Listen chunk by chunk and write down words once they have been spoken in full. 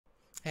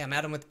Hey, I'm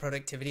Adam with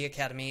Productivity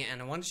Academy, and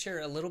I want to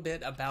share a little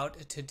bit about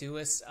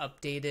Todoist's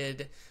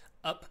updated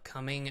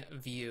upcoming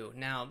view.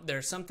 Now, there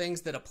are some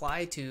things that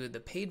apply to the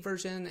paid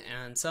version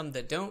and some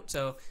that don't,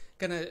 so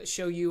I'm going to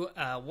show you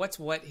what's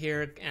what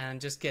here and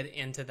just get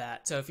into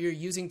that. So if you're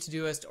using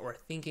Todoist or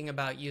thinking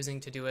about using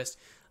Todoist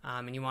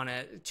and you want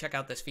to check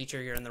out this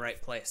feature, you're in the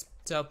right place.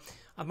 So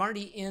I'm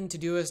already in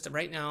Todoist.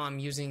 Right now I'm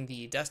using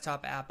the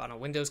desktop app on a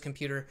Windows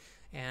computer,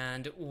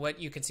 and what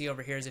you can see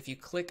over here is if you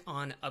click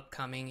on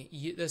upcoming,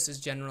 this is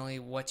generally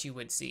what you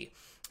would see.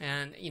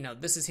 And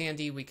this is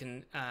handy. We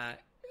can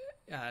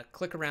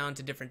click around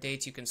to different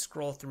dates. You can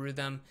scroll through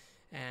them,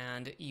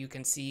 and you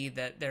can see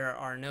that there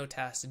are no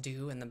tasks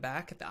due in the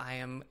back. I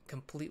am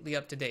completely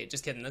up to date.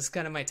 Just kidding. This is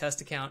kind of my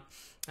test account,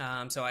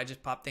 so I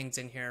just pop things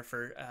in here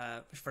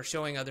for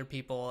showing other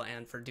people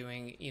and for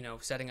doing,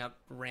 setting up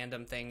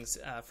random things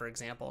for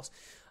examples.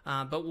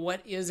 But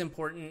what is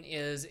important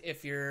is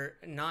if you're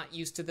not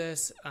used to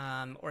this,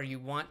 or you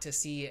want to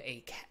see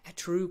a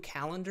true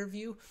calendar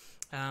view,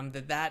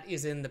 that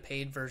is in the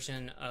paid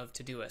version of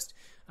Todoist.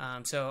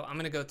 So I'm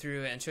going to go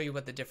through and show you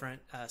what the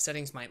different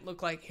settings might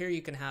look like. Here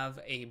you can have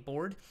a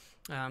board.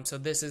 So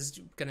this is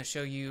going to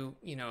show you,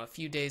 a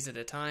few days at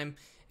a time,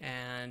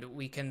 and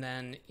we can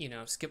then,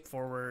 skip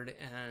forward.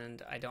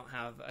 And I don't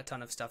have a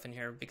ton of stuff in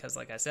here because,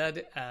 like I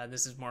said,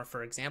 this is more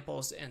for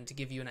examples and to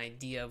give you an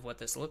idea of what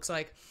this looks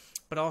like.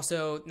 But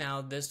also now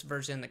this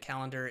version, the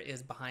calendar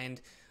is behind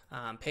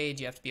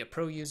page. You have to be a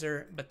pro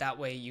user, but that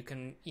way you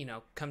can,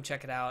 come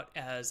check it out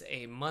as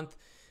a month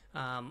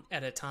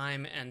at a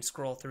time and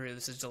scroll through.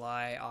 This is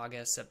July,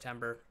 August,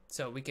 September.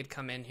 So we could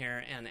come in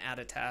here and add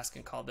a task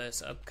and call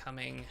this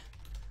upcoming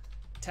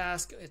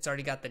task. It's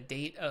already got the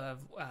date of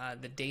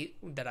the date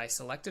that I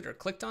selected or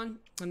clicked on,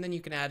 and then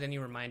you can add any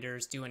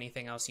reminders, do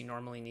anything else you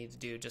normally need to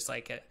do, just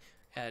like it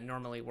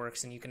normally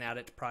works, and you can add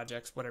it to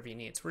projects, whatever you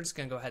need. So we're just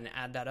going to go ahead and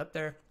add that up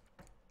there.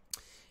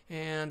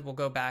 And we'll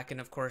go back,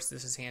 and of course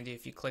this is handy.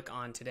 If you click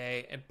on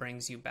today, it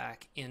brings you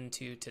back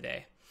into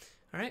today.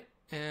 All right,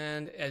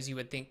 and as you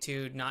would think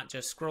too, not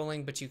just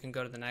scrolling, but you can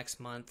go to the next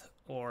month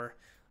or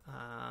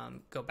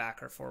go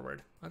back or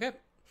forward. Okay,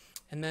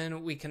 and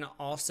then we can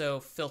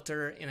also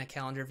filter in a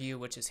calendar view,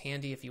 which is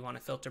handy if you want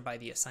to filter by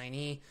the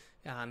assignee.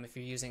 If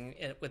you're using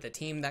it with a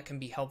team, that can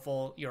be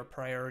helpful, your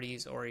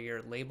priorities or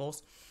your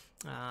labels.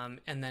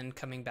 And then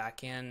coming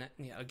back in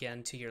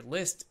again to your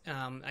list.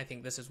 I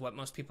think this is what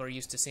most people are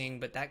used to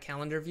seeing, but that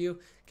calendar view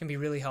can be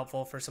really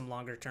helpful for some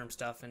longer term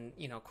stuff and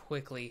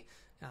quickly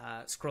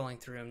scrolling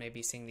through and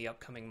maybe seeing the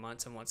upcoming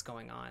months and what's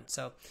going on.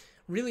 So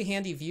really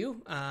handy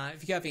view.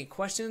 If you have any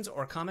questions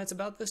or comments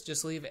about this,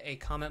 just leave a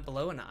comment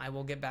below and I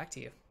will get back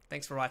to you.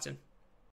 Thanks for watching.